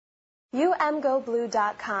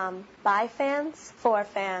UMGoBlue.com. By fans, for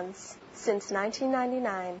fans. Since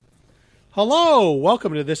 1999. Hello,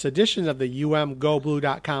 welcome to this edition of the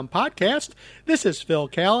UMGoBlue.com podcast. This is Phil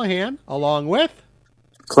Callahan, along with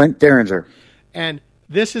Clint Derringer. And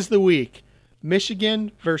this is the week.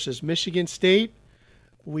 Michigan versus Michigan State.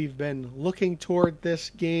 We've been looking toward this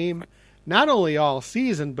game not only all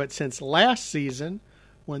season, but since last season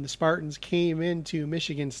when the Spartans came into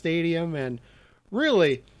Michigan Stadium and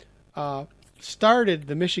really started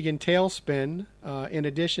the Michigan tailspin in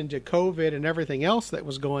addition to COVID and everything else that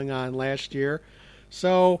was going on last year.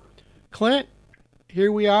 So, Clint,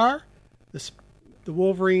 here we are. The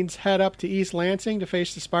Wolverines head up to East Lansing to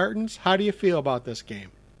face the Spartans. How do you feel about this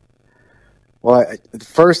game? Well,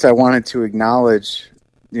 first I wanted to acknowledge,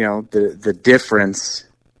 the difference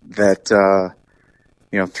that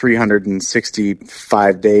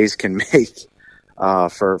 365 days can make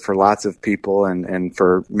for lots of people and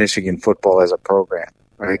for Michigan football as a program,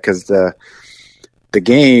 right? Because the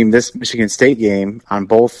game, this Michigan State game, on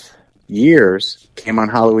both years came on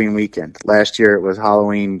Halloween weekend. Last year it was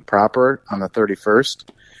Halloween proper on the 31st,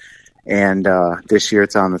 and this year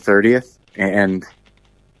it's on the 30th. And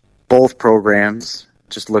both programs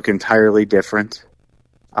just look entirely different,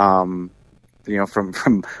 from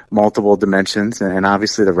multiple dimensions, and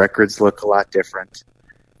obviously the records look a lot different,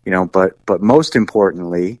 but most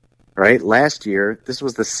importantly, right, last year, this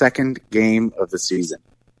was the second game of the season.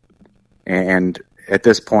 And at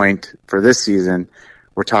this point for this season,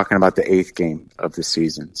 we're talking about the 8th game of the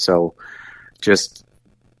season. So just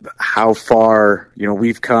how far,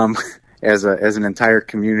 we've come as an entire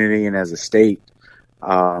community and as a state,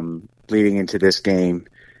 leading into this game,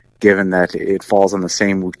 given that it falls on the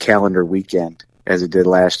same calendar weekend as it did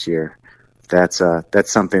last year. That's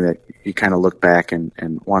something that you kind of look back and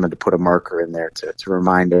wanted to put a marker in there to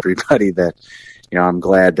remind everybody that, I'm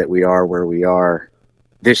glad that we are where we are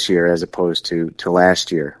this year as opposed to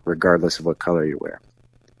last year, regardless of what color you wear.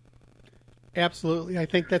 Absolutely. I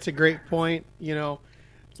think that's a great point.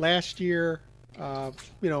 Last year,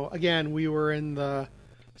 again, we were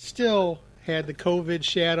still had the COVID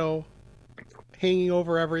shadow hanging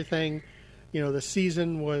over everything. The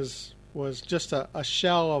season was just a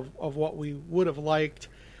shell of what we would have liked.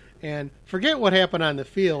 And forget what happened on the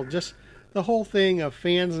field, just the whole thing of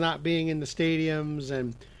fans not being in the stadiums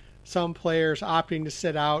and some players opting to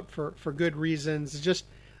sit out for good reasons. Just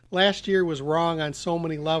last year was wrong on so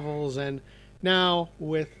many levels, and now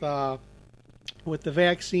with the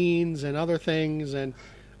vaccines and other things, and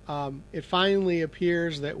it finally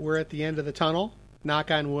appears that we're at the end of the tunnel,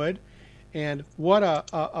 knock on wood. And what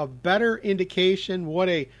a better indication, what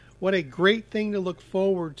a great thing to look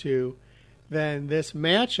forward to than this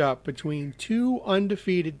matchup between two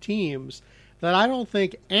undefeated teams that I don't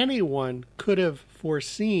think anyone could have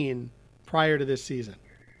foreseen prior to this season.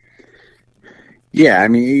 Yeah, I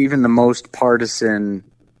mean, even the most partisan,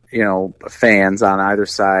 fans on either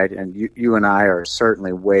side, and you and I are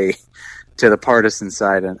certainly way to the partisan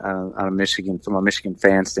side on a Michigan, from a Michigan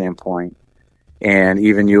fan standpoint. And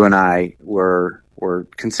even you and I were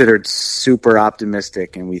considered super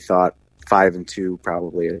optimistic, and we thought 5-2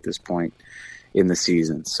 probably at this point in the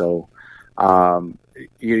season. So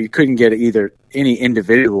you couldn't get any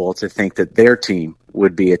individual to think that their team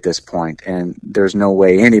would be at this point, and there's no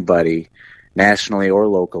way anybody, nationally or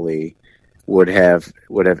locally, would have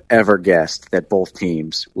ever guessed that both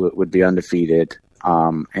teams would be undefeated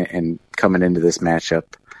and coming into this matchup.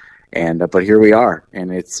 And but here we are,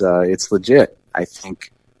 and it's legit. I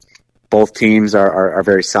think both teams are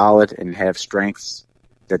very solid and have strengths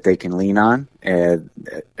that they can lean on,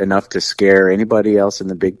 enough to scare anybody else in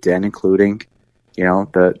the Big Ten, including,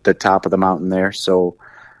 the top of the mountain there. So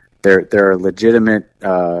there are legitimate,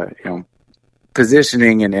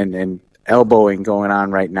 positioning and elbowing going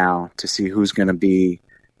on right now to see who's going to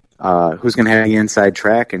have the inside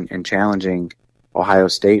track and challenging Ohio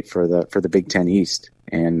State for the Big Ten East.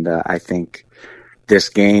 And I think this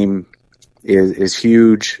game is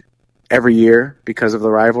huge every year because of the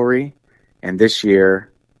rivalry, and this year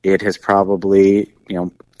it has probably,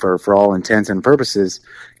 for all intents and purposes,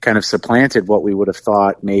 kind of supplanted what we would have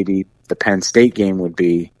thought maybe the Penn State game would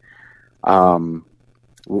be when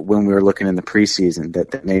we were looking in the preseason,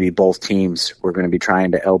 that maybe both teams were going to be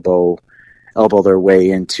trying to elbow their way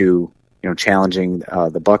into challenging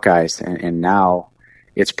the Buckeyes, and now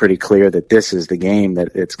it's pretty clear that this is the game,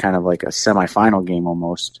 that it's kind of like a semifinal game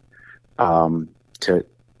almost,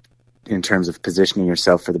 in terms of positioning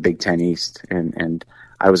yourself for the Big Ten East. And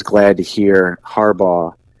I was glad to hear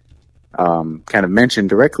Harbaugh kind of mention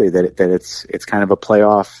directly that it's kind of a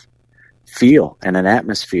playoff feel and an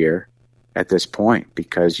atmosphere at this point,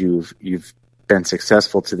 because you've been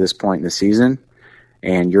successful to this point in the season,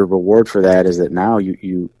 and your reward for that is that now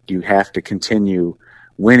you have to continue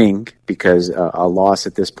winning, because a loss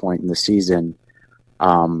at this point in the season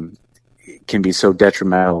can be so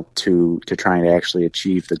detrimental to trying to actually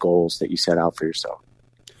achieve the goals that you set out for yourself.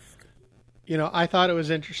 I thought it was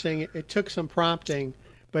interesting. It took some prompting,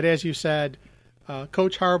 but as you said,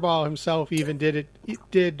 Coach Harbaugh himself even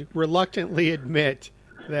did reluctantly admit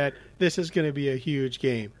that this is going to be a huge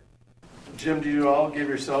game. Jim, do you all give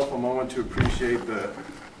yourself a moment to appreciate the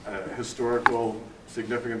historical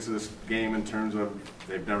significance of this game in terms of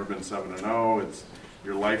they've never been 7-0? It's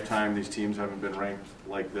your lifetime. These teams haven't been ranked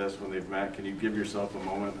like this when they've met. Can you give yourself a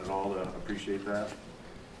moment at all to appreciate that?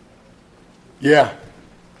 Yeah.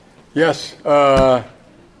 Yes.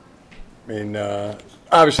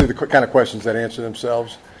 Obviously the kind of questions that answer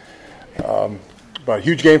themselves. But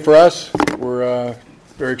huge game for us. We're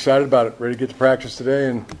very excited about it. Ready to get to practice today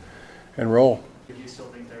and roll. Do you still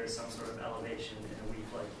think there is some sort of elevation in a week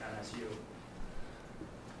like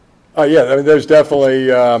MSU? Yeah, there's definitely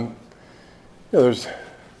there's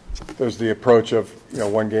the approach of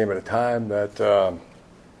one game at a time that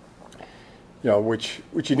which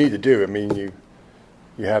you need to do.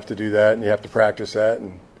 You have to do that, and you have to practice that,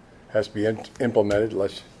 and it has to be implemented,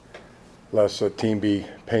 lest a team be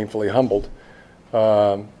painfully humbled.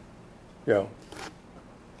 Now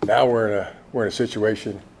we're in a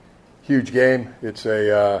situation. Huge game. It's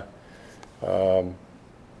some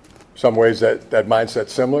ways that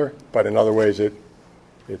mindset's similar, but in other ways it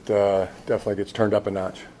definitely gets turned up a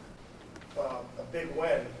notch. A big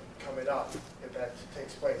win coming up, if that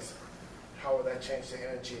takes place, how will that change the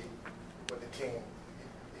energy with the team?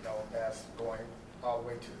 As going all the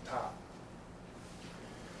way to the top.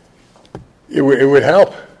 It would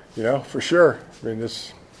help, for sure.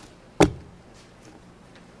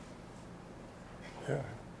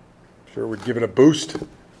 Sure would give it a boost, A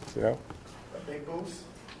big boost?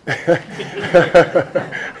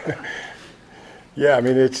 Yeah,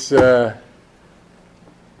 it's you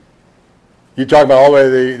talk about all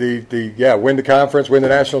the way win the conference, win the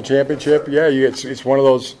national championship. Yeah, it's one of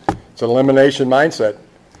those. It's an elimination mindset.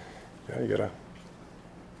 You got a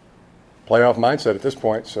playoff mindset at this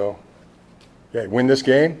point. So, win this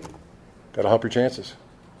game. That'll help your chances.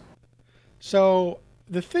 So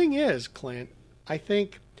the thing is, Clint, I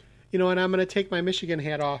think, and I'm going to take my Michigan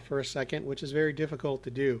hat off for a second, which is very difficult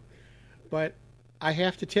to do. But I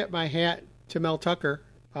have to tip my hat to Mel Tucker,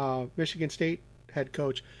 Michigan State head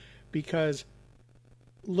coach, because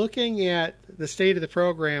looking at the state of the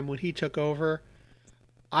program when he took over,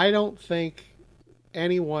 I don't think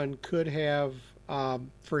anyone could have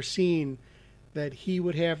foreseen that he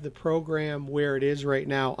would have the program where it is right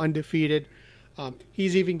now, undefeated.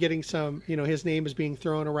 He's even getting some, his name is being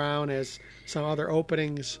thrown around as some other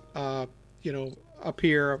openings,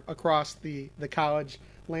 appear across the college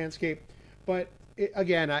landscape. But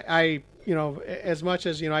again, I as much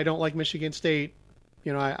as, I don't like Michigan State,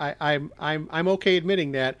 I'm okay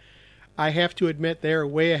admitting that. I have to admit they're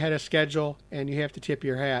way ahead of schedule, and you have to tip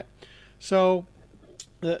your hat. So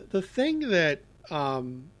the thing that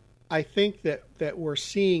I think that we're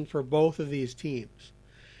seeing for both of these teams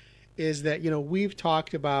is that, we've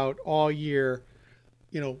talked about all year,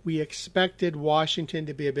 we expected Washington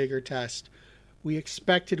to be a bigger test. We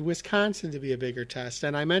expected Wisconsin to be a bigger test.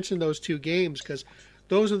 And I mentioned those two games because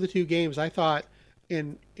those are the two games I thought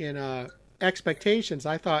in expectations,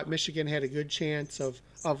 I thought Michigan had a good chance of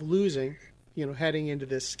losing, heading into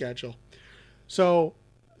this schedule. So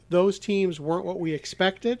those teams weren't what we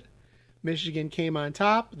expected. Michigan came on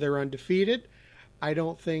top. They're undefeated. I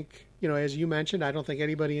don't think, as you mentioned, I don't think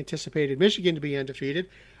anybody anticipated Michigan to be undefeated.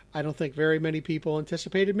 I don't think very many people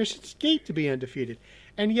anticipated Michigan State to be undefeated.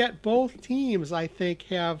 And yet both teams, I think,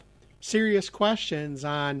 have serious questions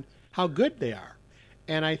on how good they are.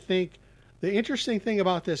 And I think the interesting thing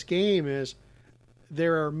about this game is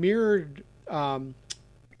there are mirrored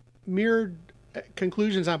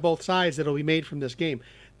conclusions on both sides that will be made from this game.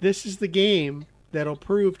 This is the game that'll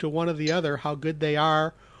prove to one or the other how good they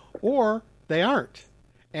are or they aren't.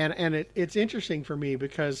 And it's interesting for me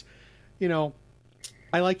because,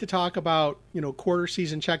 I like to talk about, quarter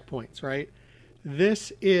season checkpoints, right?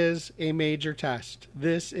 This is a major test.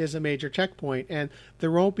 This is a major checkpoint, and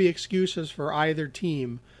there won't be excuses for either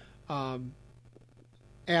team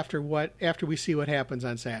after we see what happens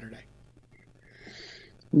on Saturday.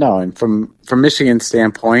 No, and from Michigan's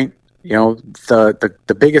standpoint,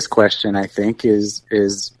 the biggest question I think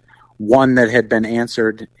is one that had been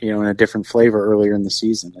answered, in a different flavor earlier in the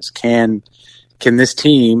season is can this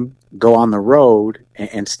team go on the road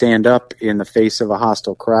and stand up in the face of a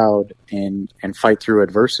hostile crowd and fight through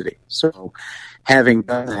adversity. So having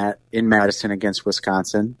done that in Madison against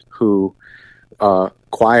Wisconsin, who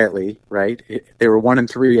quietly, right, they were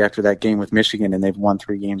 1-3 after that game with Michigan, and they've won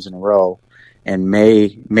 3 games in a row, and may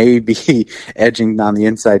be edging on the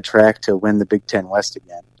inside track to win the Big Ten West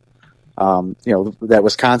again. That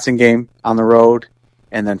Wisconsin game on the road,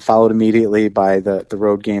 and then followed immediately by the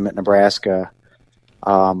road game at Nebraska,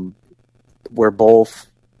 where both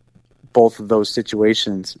of those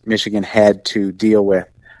situations Michigan had to deal with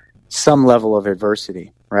some level of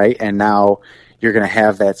adversity, right? And now you're going to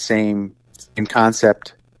have that same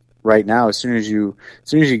concept right now. As soon as the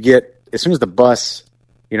bus,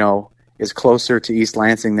 is closer to East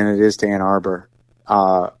Lansing than it is to Ann Arbor,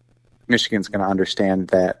 Michigan's going to understand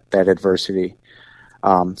that adversity.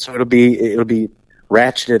 So it'll be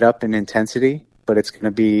ratcheted up in intensity, but it's going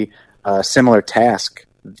to be a similar task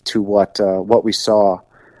to what we saw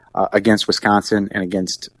against Wisconsin and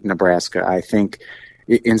against Nebraska. I think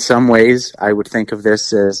in some ways I would think of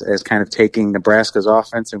this as kind of taking Nebraska's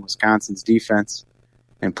offense and Wisconsin's defense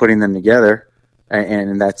and putting them together,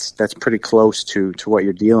 and that's pretty close to what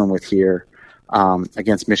you're dealing with here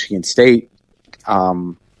against Michigan State,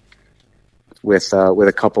 with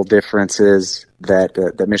a couple differences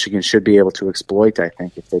that Michigan should be able to exploit, I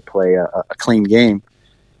think, if they play a clean game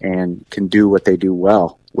and can do what they do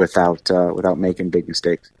well without making big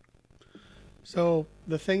mistakes. So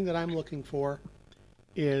the thing that I'm looking for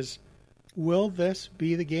is, will this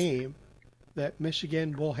be the game that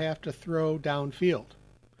Michigan will have to throw downfield?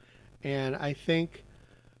 And I think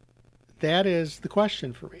that is the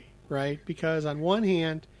question for me, right? Because on one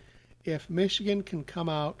hand, if Michigan can come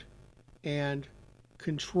out and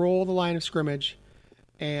control the line of scrimmage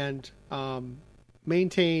and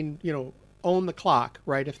maintain, own the clock,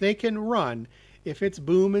 right? If they can run, if it's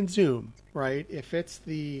boom and zoom, right? If it's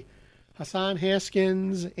the Hassan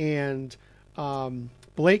Haskins and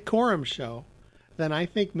Blake Corum show, then I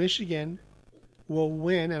think Michigan will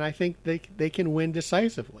win, and I think they can win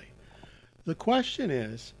decisively. The question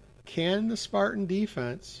is, can the Spartan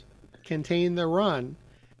defense contain the run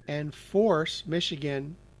and force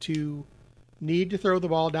Michigan to need to throw the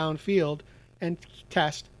ball downfield and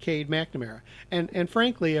test Cade McNamara? And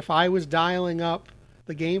frankly, if I was dialing up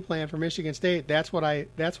the game plan for Michigan State, that's what I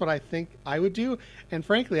think I would do. And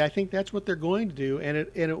frankly, I think that's what they're going to do. And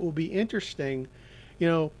it will be interesting.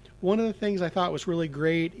 One of the things I thought was really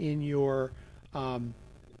great in your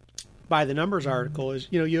by the numbers article is,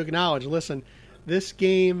 you acknowledge, listen, this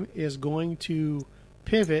game is going to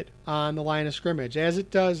pivot on the line of scrimmage, as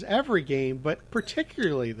it does every game, but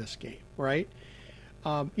particularly this game, right?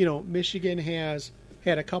 Michigan has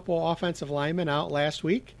had a couple offensive linemen out last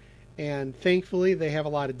week, and thankfully they have a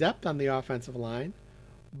lot of depth on the offensive line.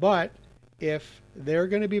 But if they're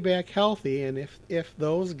going to be back healthy, and if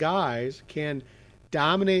those guys can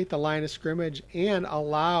dominate the line of scrimmage and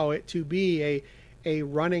allow it to be a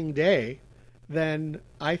running day, then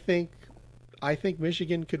I think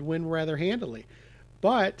Michigan could win rather handily.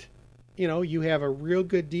 But you have a real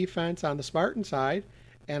good defense on the Spartan side,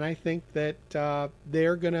 and I think that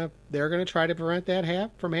they're gonna try to prevent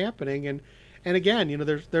that from happening. And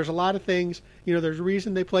again, there's a lot of things. There's a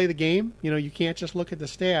reason they play the game. You can't just look at the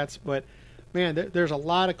stats, but man, there's a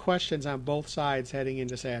lot of questions on both sides heading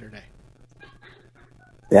into Saturday.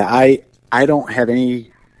 Yeah, I don't have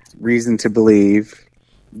any reason to believe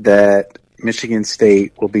that Michigan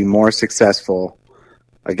State will be more successful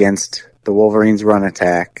against the Wolverines' run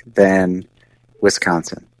attack than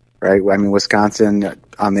Wisconsin, right? I mean, Wisconsin,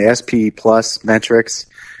 on the SP Plus metrics,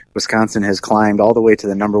 Wisconsin has climbed all the way to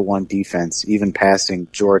the number 1 defense, even passing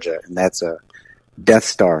Georgia, and that's a Death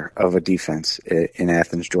Star of a defense in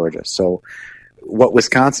Athens, Georgia. So what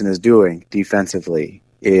Wisconsin is doing defensively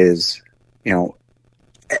is,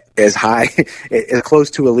 as high, as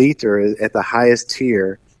close to elite or at the highest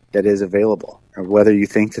tier that is available. Whether you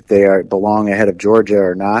think that they belong ahead of Georgia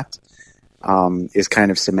or not is kind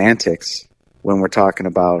of semantics when we're talking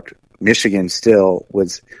about Michigan. Still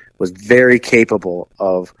was very capable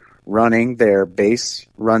of running their base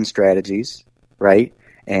run strategies, right,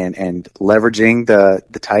 and leveraging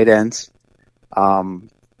the tight ends,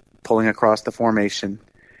 pulling across the formation,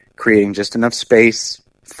 creating just enough space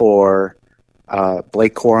for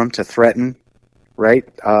Blake Corum to threaten, right,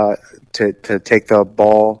 to take the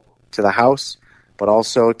ball to the house, but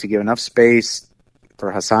also to give enough space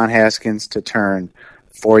for Hassan Haskins to turn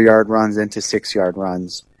 4-yard runs into 6-yard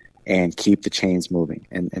runs and keep the chains moving.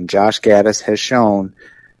 And Josh Gaddis has shown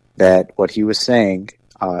that what he was saying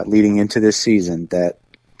leading into this season, that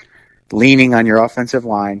leaning on your offensive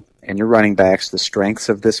line and your running backs, the strengths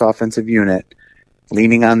of this offensive unit,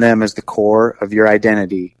 leaning on them as the core of your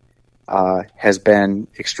identity, has been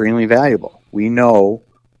extremely valuable. We know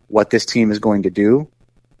what this team is going to do.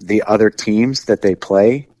 The other teams that they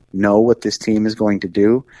play know what this team is going to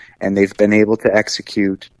do, and they've been able to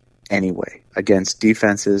execute anyway against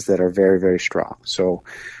defenses that are very, very strong. So,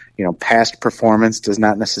 past performance does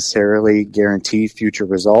not necessarily guarantee future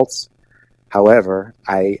results. However,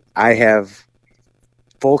 I have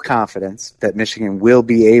full confidence that Michigan will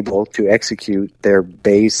be able to execute their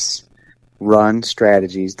base run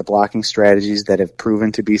strategies, the blocking strategies that have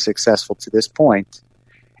proven to be successful to this point,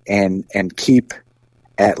 and keep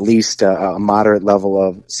at least a moderate level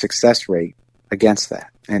of success rate against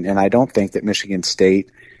that. And I don't think that Michigan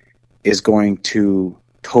State is going to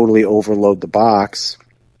totally overload the box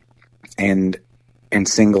and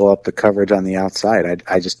single up the coverage on the outside.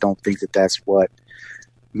 I just don't think that that's what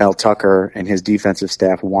Mel Tucker and his defensive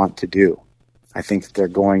staff want to do. I think that they're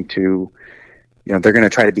going to, they're going to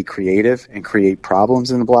try to be creative and create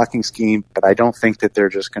problems in the blocking scheme, but I don't think that they're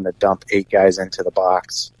just going to dump 8 guys into the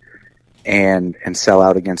box and sell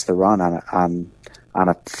out against the run on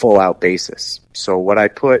a full out basis. So what I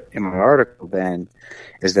put in my article then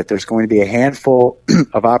is that there's going to be a handful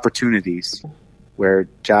of opportunities where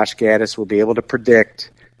Josh Gaddis will be able to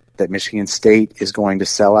predict that Michigan State is going to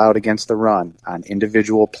sell out against the run on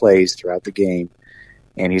individual plays throughout the game,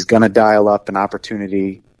 and he's going to dial up an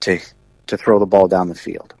opportunity to throw the ball down the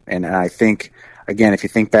field. And I think, again, if you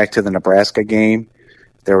think back to the Nebraska game,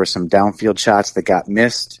 there were some downfield shots that got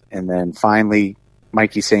missed, and then finally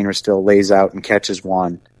Mikey Sainer still lays out and catches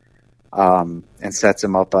one and sets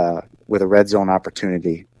him up with a red zone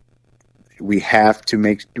opportunity. We have to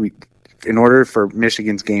in order for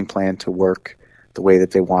Michigan's game plan to work the way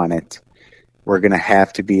that they want it, we're going to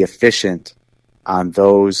have to be efficient on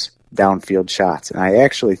those downfield shots. And I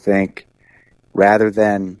actually think rather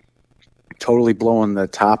than totally blowing the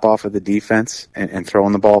top off of the defense and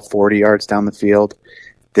throwing the ball 40 yards down the field,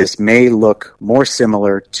 this may look more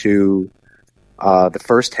similar to the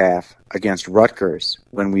first half against Rutgers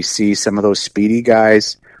when we see some of those speedy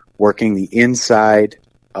guys working the inside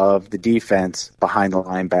of the defense behind the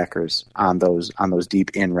linebackers on those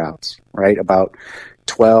deep in routes, right? About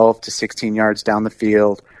 12 to 16 yards down the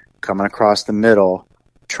field, coming across the middle,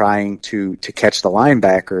 trying to catch the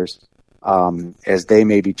linebackers as they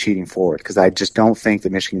may be cheating forward. Because I just don't think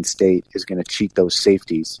that Michigan State is going to cheat those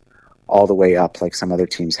safeties all the way up like some other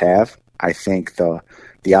teams have. I think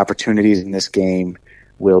the opportunities in this game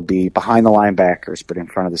will be behind the linebackers, but in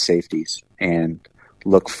front of the safeties. And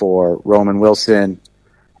look for Roman Wilson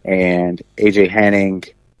and A.J. Henning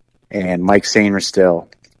and Mike Sainer still,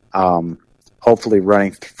 hopefully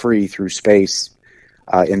running free through space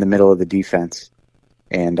in the middle of the defense.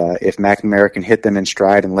 And if McNamara can hit them in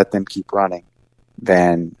stride and let them keep running,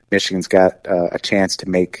 then Michigan's got a chance to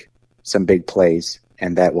make some big plays,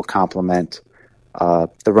 and that will complement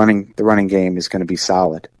the running game is going to be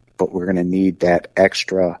solid, but we're going to need that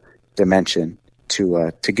extra dimension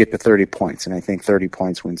to get to 30 points, and I think 30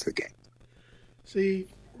 points wins the game. See,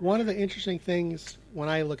 one of the interesting things when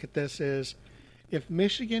I look at this is if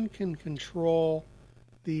Michigan can control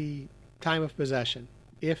the time of possession,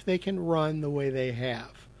 if they can run the way they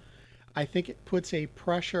have, I think it puts a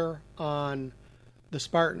pressure on the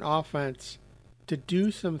Spartan offense to do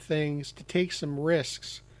some things, to take some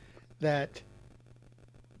risks that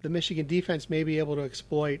the Michigan defense may be able to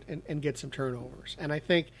exploit and get some turnovers. And I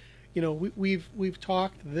think, we've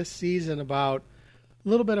talked this season about a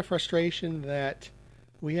little bit of frustration that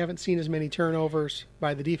we haven't seen as many turnovers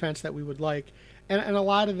by the defense that we would like, and a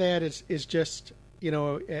lot of that is just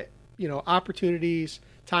opportunities,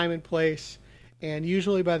 time and place, and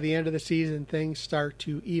usually by the end of the season things start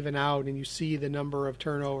to even out, and you see the number of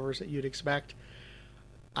turnovers that you'd expect.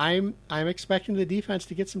 I'm expecting the defense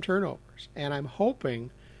to get some turnovers, and I'm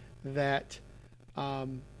hoping that,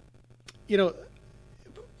 in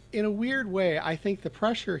a weird way, I think the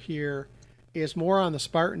pressure here is more on the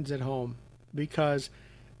Spartans at home because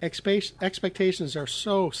expectations are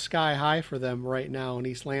so sky high for them right now in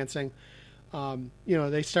East Lansing.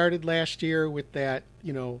 They started last year with that,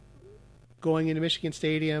 going into Michigan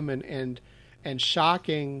Stadium and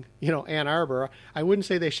shocking, Ann Arbor. I wouldn't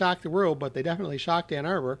say they shocked the world, but they definitely shocked Ann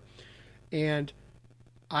Arbor. And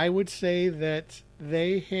I would say that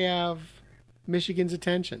they have Michigan's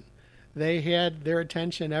attention. They had their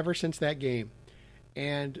attention ever since that game.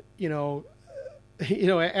 And,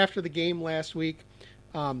 after the game last week,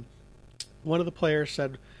 one of the players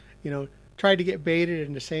said, tried to get baited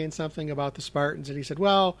into saying something about the Spartans. And he said,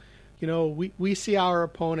 well, we see our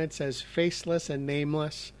opponents as faceless and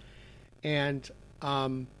nameless. And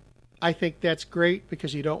I think that's great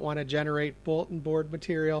because you don't want to generate bulletin board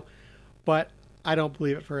material, but I don't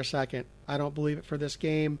believe it for a second. I don't believe it for this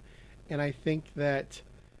game, and I think that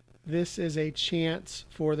this is a chance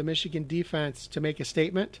for the Michigan defense to make a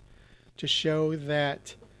statement, to show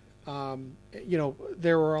that,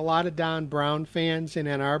 there were a lot of Don Brown fans in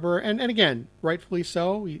Ann Arbor, and again, rightfully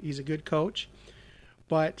so. He's a good coach,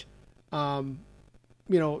 but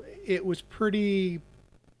it was pretty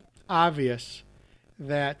obvious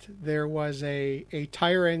that there was a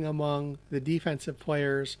tiring among the defensive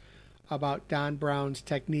players about Don Brown's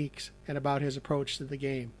techniques and about his approach to the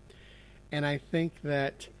game. And I think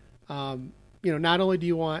that, not only do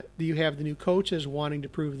you have the new coaches wanting to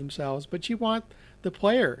prove themselves, but you want the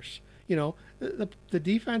players. The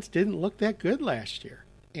defense didn't look that good last year.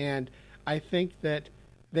 And I think that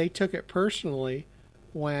they took it personally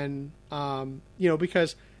when,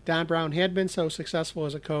 because Don Brown had been so successful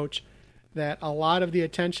as a coach that a lot of the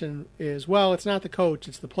attention is, well, it's not the coach,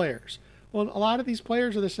 it's the players. Well, a lot of these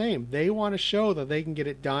players are the same. They want to show that they can get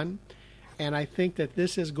it done. And I think that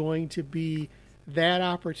this is going to be that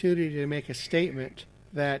opportunity to make a statement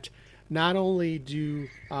that not only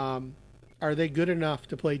are they good enough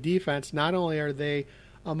to play defense, not only are they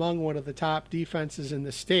among one of the top defenses in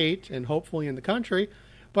the state and hopefully in the country,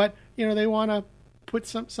 but they want to put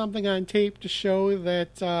something on tape to show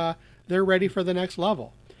that they're ready for the next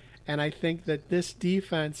level. And I think that this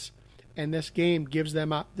defense and this game gives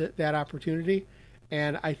them that opportunity.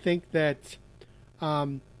 And I think that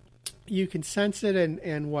you can sense it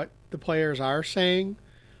in what the players are saying.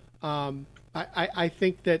 I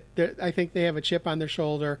think that I think they have a chip on their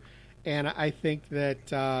shoulder, and I think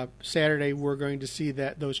that Saturday we're going to see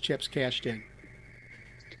those chips cashed in.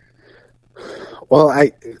 Well,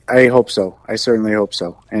 I hope so. I certainly hope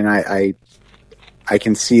so, and I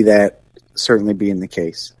can see that certainly being the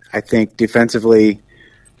case. I think defensively,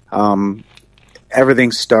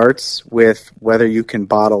 everything starts with whether you can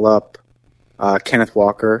bottle up Kenneth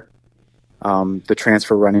Walker, the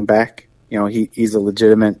transfer running back. He's a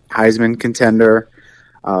legitimate Heisman contender.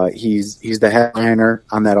 He's the headliner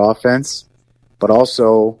on that offense, but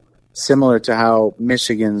also similar to how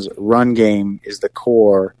Michigan's run game is the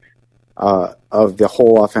core of the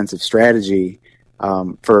whole offensive strategy.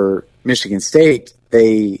 For Michigan State,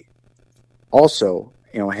 they also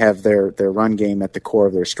have their run game at the core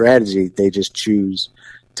of their strategy. They just choose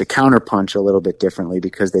to counterpunch a little bit differently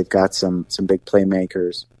because they've got some big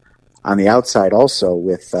playmakers on the outside also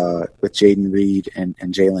with Jaden Reed and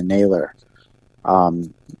Jalen Naylor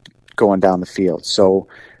going down the field. So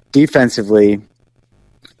defensively,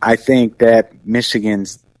 I think that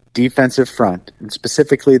Michigan's defensive front, and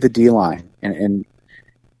specifically the D-line, and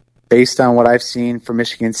based on what I've seen from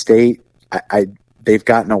Michigan State, they've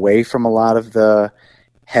gotten away from a lot of the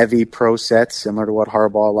heavy pro sets, similar to what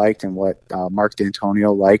Harbaugh liked and what Mark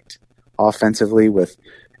D'Antonio liked offensively with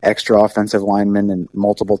extra offensive linemen and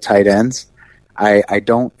multiple tight ends. I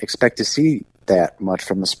don't expect to see that much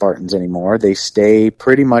from the Spartans anymore. They stay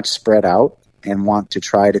pretty much spread out and want to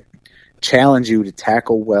try to challenge you to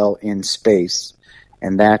tackle well in space.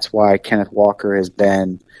 And that's why Kenneth Walker has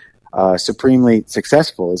been supremely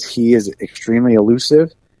successful, is he is extremely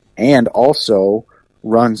elusive and also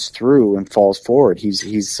runs through and falls forward.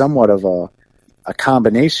 He's somewhat of a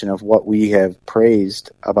combination of what we have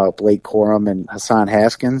praised about Blake Corum and Hassan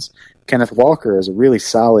Haskins. Kenneth Walker is a really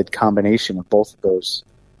solid combination of both of those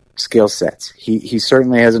skill sets. He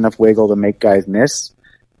certainly has enough wiggle to make guys miss,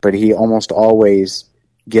 but he almost always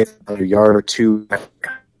gets a yard or two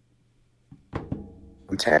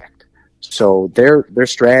contact. So their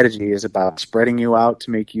strategy is about spreading you out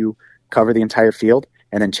to make you cover the entire field,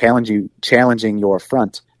 and then challenging your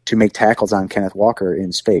front to make tackles on Kenneth Walker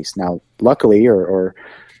in space. Now, luckily, or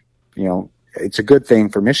it's a good thing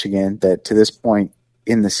for Michigan that to this point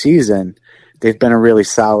in the season, they've been a really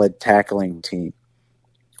solid tackling team,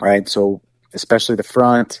 right? So especially the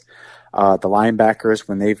front, the linebackers,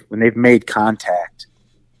 when they've made contact,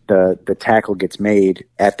 the tackle gets made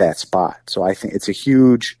at that spot. So I think it's a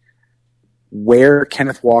huge where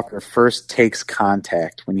Kenneth Walker first takes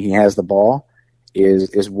contact when he has the ball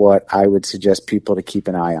is what I would suggest people to keep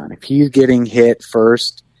an eye on. If he's getting hit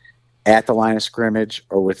first at the line of scrimmage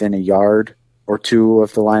or within a yard or two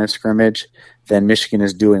of the line of scrimmage, then Michigan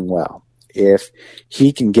is doing well. If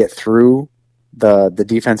he can get through the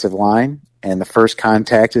defensive line and the first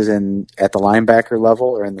contact is at the linebacker level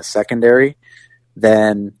or in the secondary,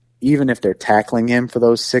 then even if they're tackling him for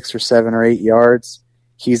those 6 or 7 or 8 yards,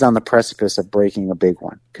 he's on the precipice of breaking a big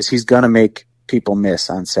one because he's going to make people miss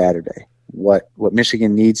on Saturday. What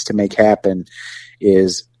Michigan needs to make happen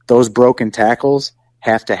is those broken tackles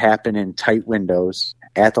have to happen in tight windows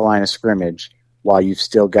at the line of scrimmage while you've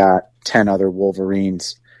still got 10 other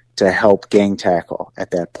Wolverines to help gang tackle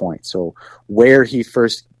at that point. So where he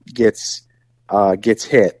first gets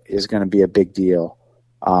hit is going to be a big deal,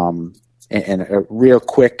 and a real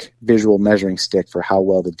quick visual measuring stick for how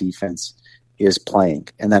well the defense is playing.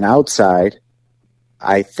 And then outside,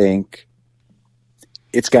 I think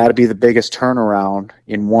it's got to be the biggest turnaround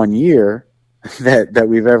in 1 year that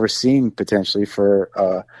we've ever seen potentially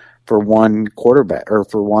for one quarterback or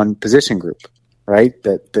for one position group, right?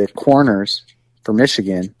 That the corners for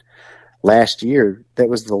Michigan last year, that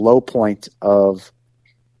was the low point of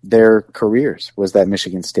their careers, was that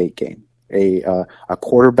Michigan State game. A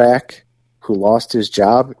quarterback who lost his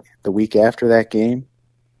job the week after that game,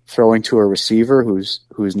 throwing to a receiver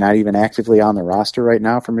who's not even actively on the roster right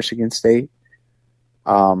now for Michigan State,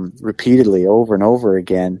 repeatedly over and over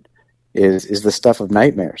again, is the stuff of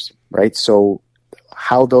nightmares, right? So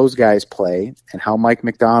how those guys play and how Mike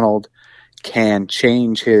Macdonald can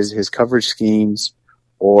change his coverage schemes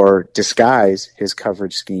or disguise his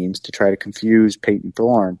coverage schemes to try to confuse Peyton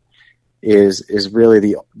Thorne is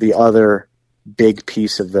really the other big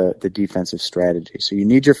piece of the defensive strategy. So you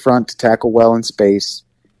need your front to tackle well in space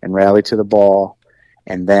and rally to the ball,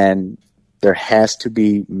 and then there has to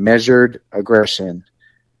be measured aggression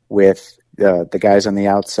with the guys on the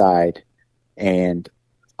outside, and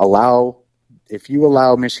if you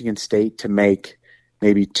allow Michigan State to make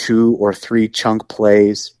maybe 2 or 3 chunk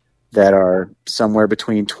plays that are somewhere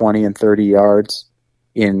between 20 and 30 yards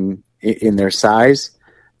in their size,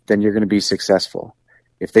 then you're going to be successful.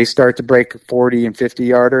 If they start to break 40 and 50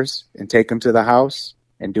 yarders and take them to the house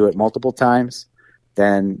and do it multiple times,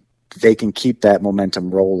 then they can keep that momentum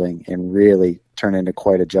rolling and really turn into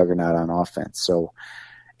quite a juggernaut on offense. So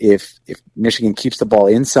if Michigan keeps the ball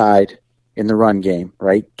inside in the run game,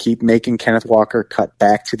 right, keep making Kenneth Walker cut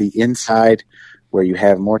back to the inside where you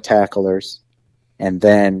have more tacklers, and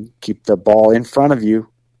then keep the ball in front of you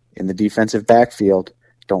in the defensive backfield.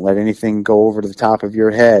 Don't let anything go over to the top of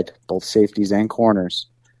your head, both safeties and corners.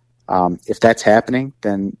 If that's happening,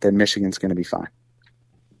 then Michigan's going to be fine.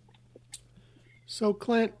 So,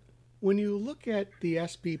 Clint, when you look at the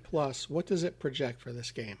SP Plus, what does it project for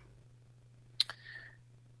this game?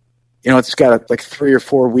 It's got like 3 or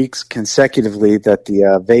 4 weeks consecutively that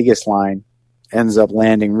the Vegas line ends up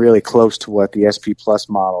landing really close to what the SP Plus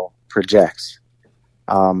model projects.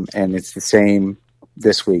 And it's the same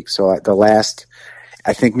this week. So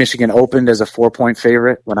I think Michigan opened as a 4-point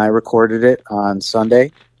favorite when I recorded it on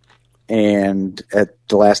Sunday. And at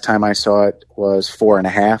the last time I saw it was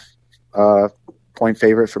 4.5 point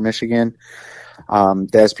favorite for Michigan.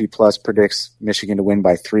 The SP Plus predicts Michigan to win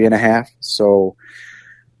by 3.5. So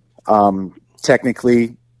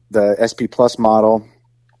technically, the SP Plus model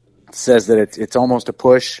says that it's almost a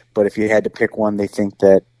push, but if you had to pick one, they think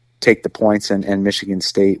that take the points and Michigan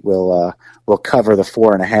State will cover the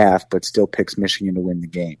 4.5, but still picks Michigan to win the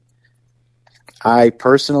game. I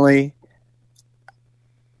personally,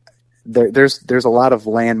 there's a lot of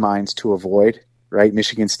landmines to avoid, right?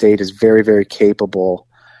 Michigan State is very, very capable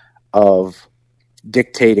of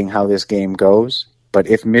dictating how this game goes, but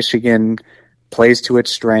if Michigan plays to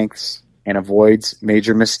its strengths and avoids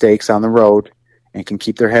major mistakes on the road and can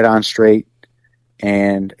keep their head on straight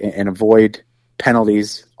and avoid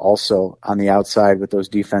penalties also on the outside with those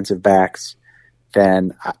defensive backs,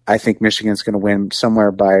 then I think Michigan's going to win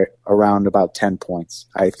somewhere by around about 10 points.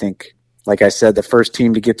 I think, like I said, the first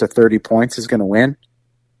team to get to 30 points is going to win.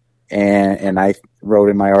 And I wrote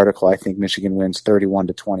in my article, I think Michigan wins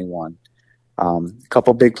 31-21. A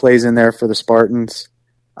couple big plays in there for the Spartans,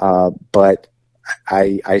 but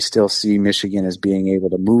I still see Michigan as being able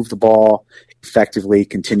to move the ball effectively,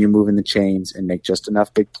 continue moving the chains, and make just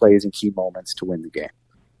enough big plays and key moments to win the game.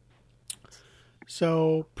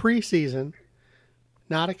 So preseason,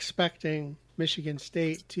 not expecting Michigan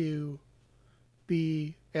State to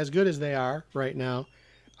be as good as they are right now,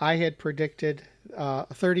 I had predicted a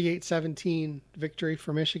 38-17 victory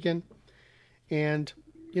for Michigan. And,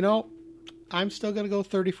 I'm still going to go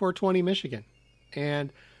 34-20 Michigan.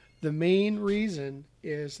 And the main reason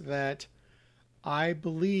is that I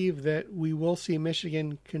believe that we will see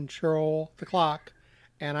Michigan control the clock,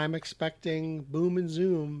 and I'm expecting Boom and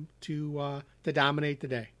Zoom to dominate the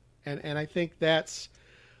day. And I think that's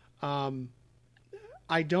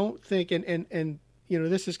I don't think and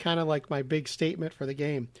this is kind of like my big statement for the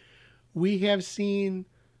game. We have seen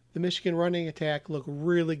the Michigan running attack look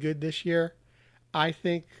really good this year. I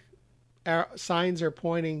think our signs are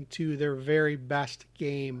pointing to their very best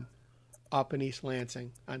game up in East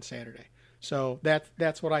Lansing on Saturday. So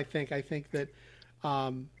that's what I think. I think that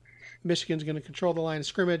Michigan's going to control the line of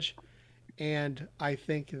scrimmage, and I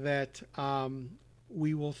think that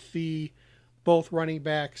we will see both running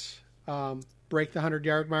backs break the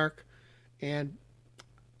 100-yard mark, and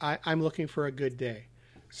I'm looking for a good day.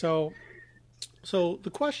 So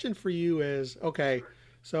the question for you is, okay,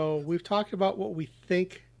 so we've talked about what we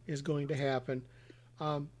think is going to happen.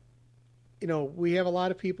 We have a lot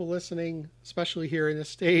of people listening, especially here in the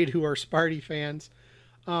state, who are Sparty fans.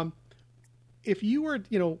 If you were,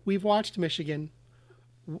 we've watched Michigan.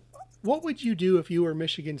 What would you do if you were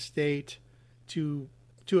Michigan State to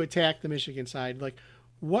attack the Michigan side? Like,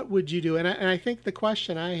 what would you do? And I think the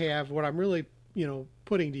question I have, what I'm really,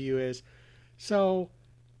 putting to you is, so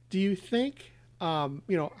do you think,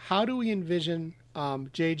 how do we envision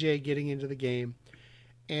JJ getting into the game?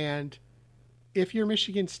 And if you're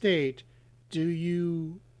Michigan State,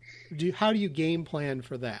 how do you game plan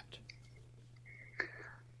for that?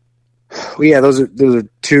 Well, yeah, those are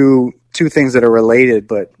two things that are related,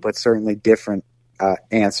 but certainly different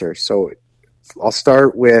answers. So I'll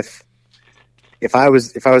start with if I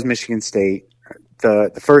was Michigan State,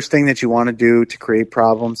 the first thing that you want to do to create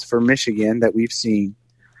problems for Michigan that we've seen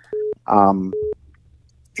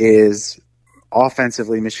is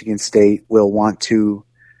offensively Michigan State will want to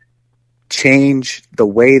change the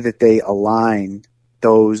way that they align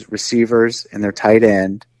those receivers and their tight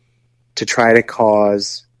end to try to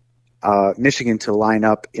cause Michigan to line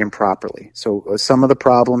up improperly. So some of the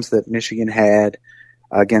problems that Michigan had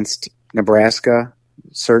against Nebraska,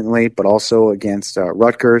 certainly, but also against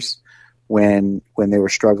Rutgers when they were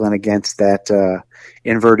struggling against that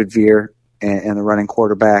inverted veer and the running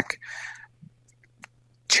quarterback,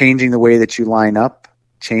 changing the way that you line up,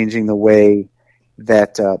 changing the way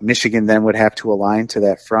that Michigan then would have to align to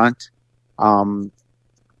that front.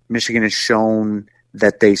 Michigan has shown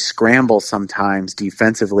that they scramble sometimes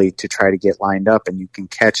defensively to try to get lined up, and you can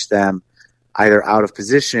catch them either out of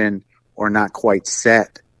position or not quite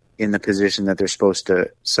set in the position that they're supposed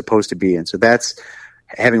to be in. So that's,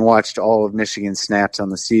 having watched all of Michigan's snaps on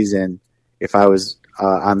the season, if I was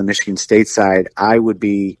on the Michigan State side, I would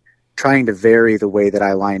be trying to vary the way that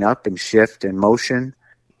I line up and shift and motion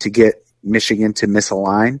to get Michigan to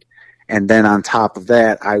misalign. And then on top of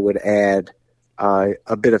that, I would add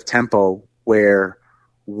a bit of tempo where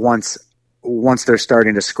once they're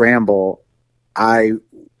starting to scramble, I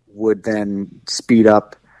would then speed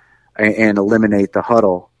up and eliminate the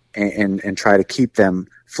huddle and try to keep them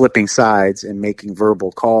flipping sides and making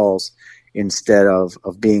verbal calls instead of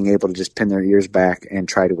being able to just pin their ears back and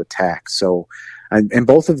try to attack. So, and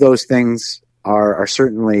both of those things are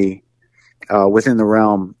certainly within the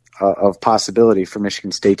realm of possibility for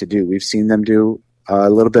Michigan State to do. We've seen them do a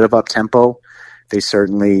little bit of up-tempo. They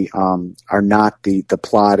certainly are not the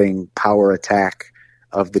plodding power attack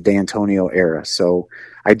of the D'Antonio era. So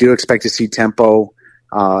I do expect to see tempo.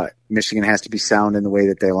 Michigan has to be sound in the way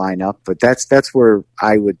that they line up, but that's where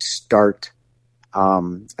I would start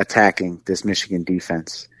attacking this Michigan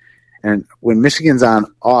defense. And when Michigan's on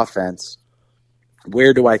offense,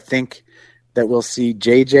 where do I think that we'll see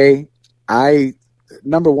JJ?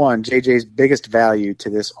 Number one, JJ's biggest value to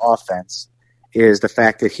this offense is the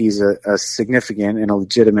fact that he's a significant and a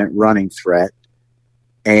legitimate running threat,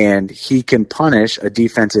 and he can punish a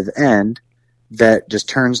defensive end that just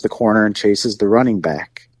turns the corner and chases the running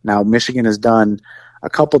back. Now, Michigan has done a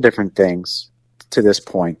couple different things to this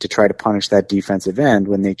point to try to punish that defensive end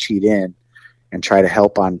when they cheat in and try to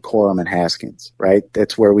help on Corum and Haskins, right?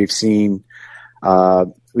 That's where we've seen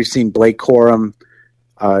Blake Corum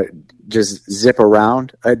just zip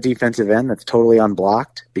around a defensive end that's totally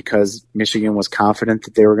unblocked because Michigan was confident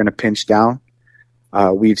that they were going to pinch down.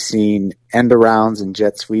 We've seen end arounds and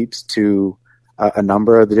jet sweeps to a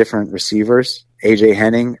number of the different receivers. A.J.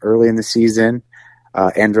 Henning early in the season,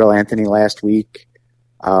 Andrell Anthony last week.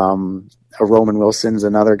 Roman Wilson's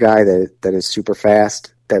another guy that is super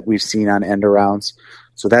fast that we've seen on end arounds.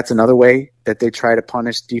 So that's another way that they try to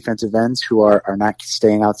punish defensive ends who are not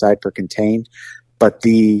staying outside for contain. But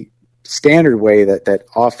the standard way that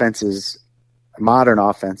offenses, modern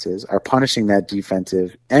offenses, are punishing that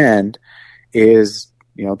defensive end is,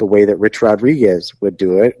 the way that Rich Rodriguez would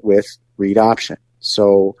do it with read option.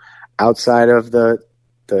 So outside of the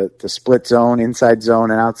split zone, inside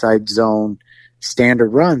zone, and outside zone standard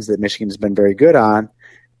runs that Michigan has been very good on,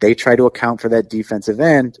 they try to account for that defensive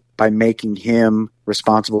end by making him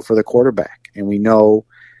responsible for the quarterback. And we know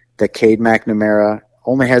that Cade McNamara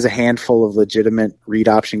only has a handful of legitimate read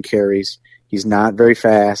option carries. He's not very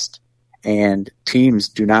fast, and teams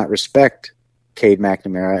do not respect Cade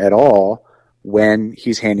McNamara at all when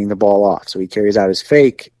he's handing the ball off. So he carries out his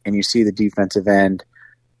fake, and you see the defensive end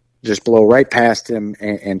just blow right past him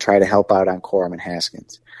and try to help out on Corum and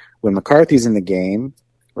Haskins. when McCarthy's in the game,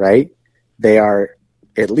 right, they are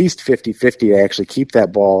at least 50-50 to actually keep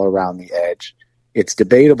that ball around the edge. It's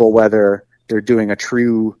debatable whether they're doing a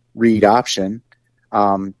true read option,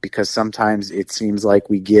 because sometimes it seems like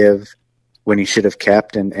we give when he should have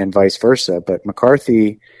kept and vice versa. But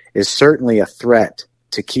McCarthy is certainly a threat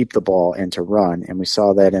to keep the ball and to run, and we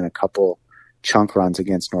saw that in a couple chunk runs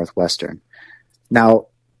against Northwestern. Now,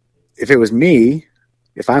 if it was me,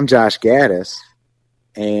 if I'm Josh Gaddis,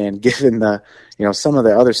 and given the, some of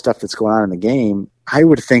the other stuff that's going on in the game, I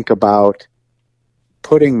would think about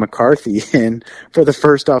putting McCarthy in for the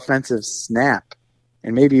first offensive snap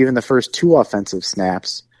and maybe even the first 2 offensive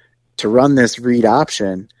snaps to run this read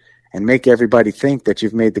option and make everybody think that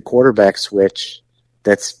you've made the quarterback switch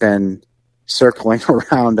that's been circling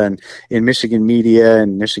around in Michigan media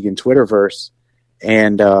and Michigan Twitterverse,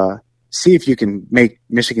 and see if you can make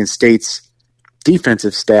Michigan State's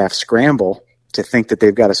defensive staff scramble to think that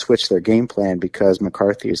they've got to switch their game plan because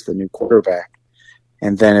McCarthy is the new quarterback,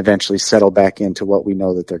 and then eventually settle back into what we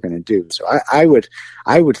know that they're going to do. So I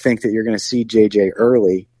would think that you're going to see JJ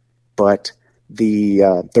early, but the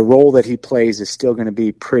role that he plays is still going to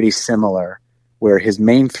be pretty similar, where his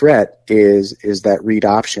main threat is that read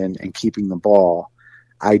option and keeping the ball.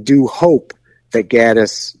 I do hope that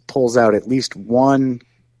Gaddis pulls out at least one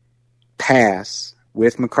pass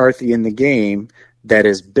with McCarthy in the game that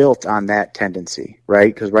is built on that tendency,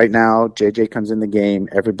 right? Because right now, JJ comes in the game,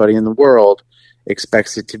 everybody in the world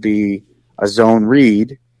expects it to be a zone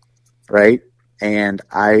read, right? And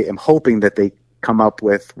I am hoping that they come up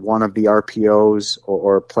with one of the RPOs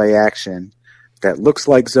or play action that looks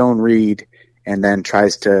like zone read and then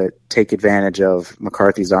tries to take advantage of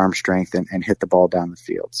McCarthy's arm strength and hit the ball down the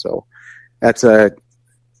field. So that's a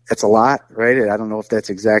lot, right? I don't know if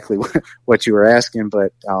that's exactly what you were asking,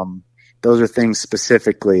 but those are things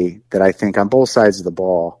specifically that I think on both sides of the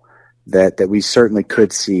ball that we certainly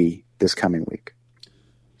could see this coming week.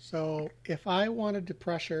 So if I wanted to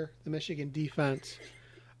pressure the Michigan defense,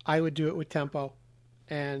 I would do it with tempo.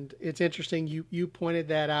 And it's interesting, you pointed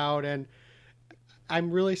that out, and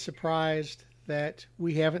I'm really surprised that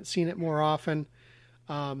we haven't seen it more often.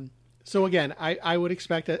 So again, I would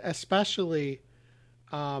expect that, especially,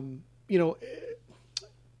 any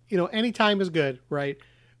time is good, right?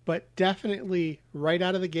 But definitely right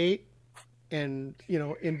out of the gate, and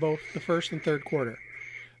in both the first and third quarter,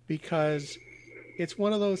 because it's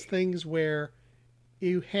one of those things where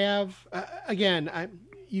you have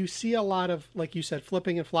you see a lot of, like you said,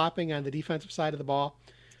 flipping and flopping on the defensive side of the ball.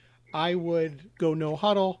 I would go no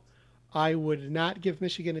huddle. I would not give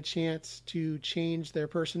Michigan a chance to change their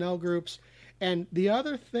personnel groups. And the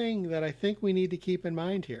other thing that I think we need to keep in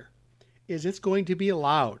mind here is it's going to be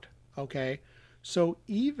loud, okay? So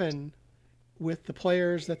even with the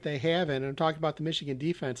players that they have in, and I'm talking about the Michigan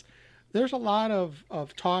defense, there's a lot of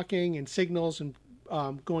talking and signals and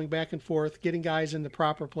going back and forth, getting guys in the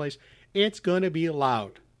proper place. It's going to be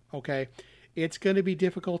loud, okay? It's going to be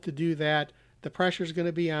difficult to do that. The pressure's going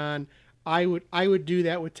to be on. I would do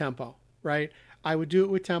that with tempo, right? I would do it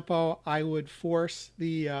with tempo. I would force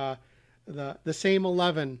the same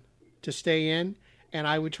 11 to stay in, and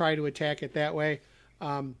I would try to attack it that way.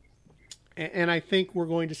 And I think we're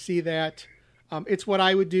going to see that. It's what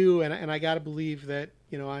I would do, and I got to believe that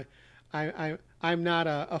I'm not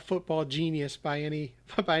a football genius by any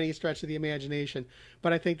stretch of the imagination,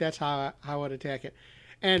 but I think that's how I would attack it.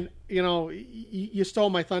 And you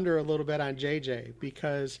stole my thunder a little bit on JJ,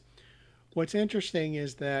 because what's interesting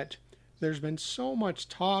is that there's been so much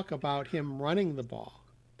talk about him running the ball,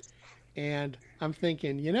 and I'm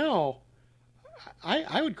thinking,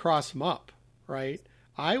 I would cross him up, right?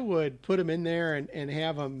 I would put him in there and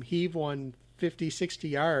have him heave one 50, 60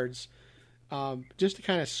 yards, just to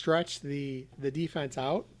kind of stretch the defense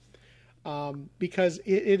out, because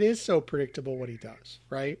it is so predictable what he does,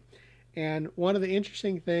 right? And one of the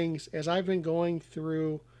interesting things, as I've been going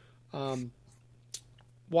through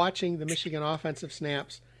watching the Michigan offensive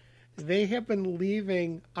snaps, they have been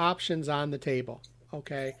leaving options on the table,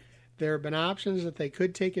 okay? There have been options that they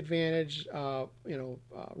could take advantage,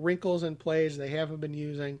 wrinkles in plays they haven't been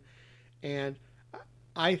using. And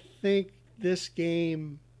I think this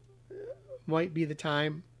game might be the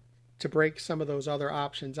time to break some of those other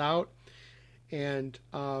options out. And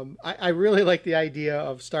I really like the idea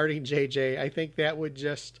of starting JJ. I think that would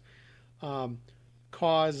just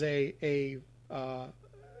cause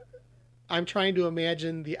I'm trying to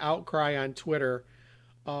imagine the outcry on Twitter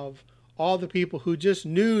of all the people who just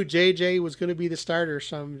knew JJ was going to be the starter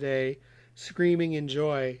someday, screaming in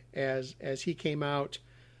joy as he came out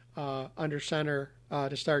under center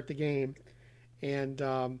to start the game. And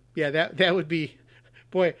that would be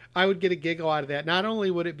boy, I would get a giggle out of that. Not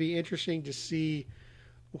only would it be interesting to see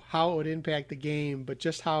how it would impact the game, but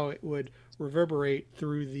just how it would reverberate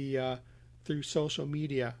through the through social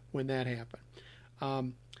media when that happened.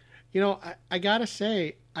 I gotta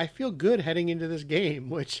say, I feel good heading into this game,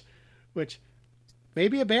 which may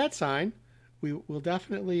be a bad sign. We'll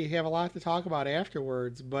definitely have a lot to talk about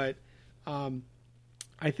afterwards, but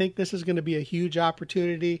I think this is going to be a huge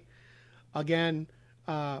opportunity. Again,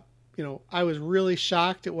 I was really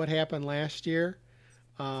shocked at what happened last year.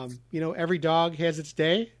 Every dog has its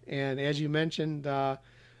day, and as you mentioned, the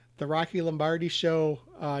Rocky Lombardi show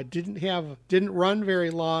didn't run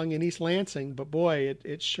very long in East Lansing, but boy,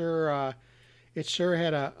 it sure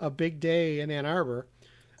had a big day in Ann Arbor.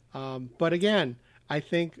 But again, I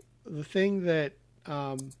think the thing that's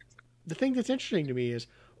interesting to me is,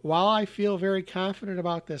 while I feel very confident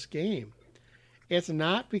about this game, it's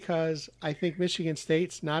not because I think Michigan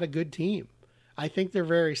State's not a good team. I think they're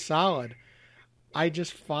very solid. I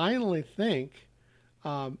just finally think,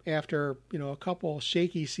 after a couple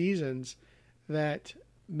shaky seasons, that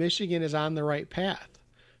Michigan is on the right path.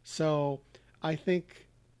 So I think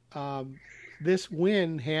this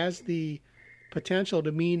win has the potential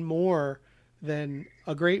to mean more than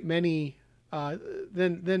a great many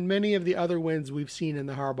than many of the other wins we've seen in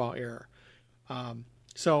the Harbaugh era.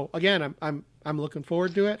 So again, I'm looking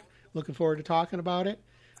forward to it. Looking forward to talking about it.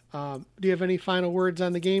 Do you have any final words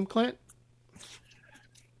on the game, Clint?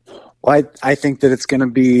 Well, I think that it's going to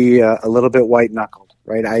be a little bit white knuckled,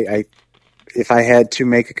 right? If I had to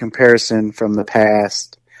make a comparison from the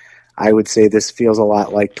past, I would say this feels a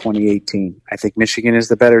lot like 2018. I think Michigan is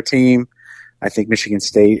the better team. I think Michigan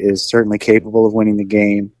State is certainly capable of winning the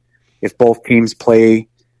game. If both teams play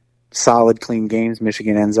solid, clean games,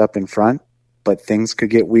 Michigan ends up in front. But things could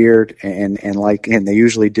get weird, and they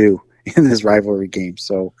usually do in this rivalry game.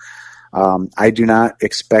 So I do not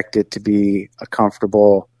expect it to be a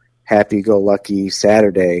comfortable, happy-go-lucky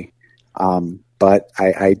Saturday. But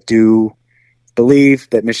I do believe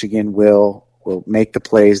that Michigan will make the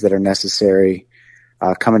plays that are necessary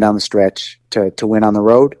coming down the stretch to win on the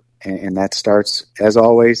road. And that starts, as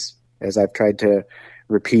always, as I've tried to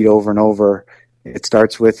repeat over and over, it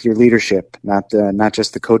starts with your leadership, not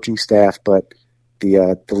just the coaching staff, but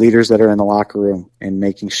the leaders that are in the locker room, and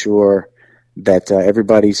making sure that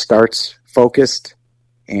everybody starts focused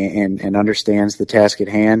and understands the task at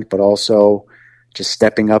hand, but also just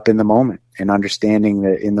stepping up in the moment and understanding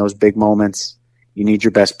that in those big moments, you need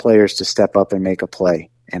your best players to step up and make a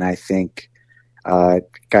play. And I think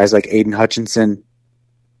guys like Aiden Hutchinson,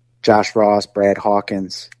 Josh Ross, Brad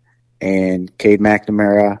Hawkins, and Cade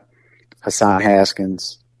McNamara, Hassan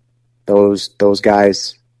Haskins, those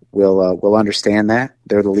guys will understand that.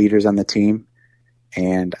 They're the leaders on the team,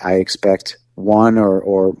 and I expect one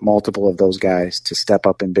or multiple of those guys to step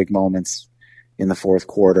up in big moments in the fourth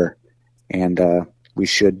quarter. And we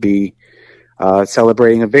should be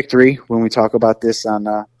celebrating a victory when we talk about this on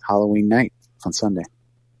Halloween night on Sunday.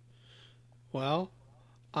 Well,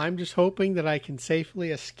 I'm just hoping that I can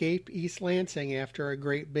safely escape East Lansing after a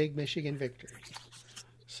great big Michigan victory.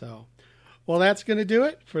 So, well, that's going to do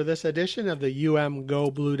it for this edition of the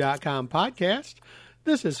UMGoBlue.com podcast.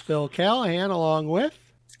 This is Phil Callahan along with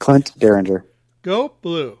Clint Derringer. Go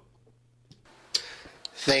Blue.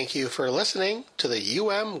 Thank you for listening to the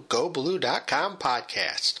UMGoBlue.com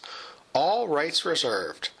podcast. All rights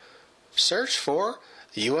reserved. Search for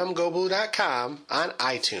UMGoBlue.com on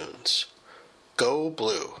iTunes. Go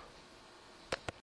Blue.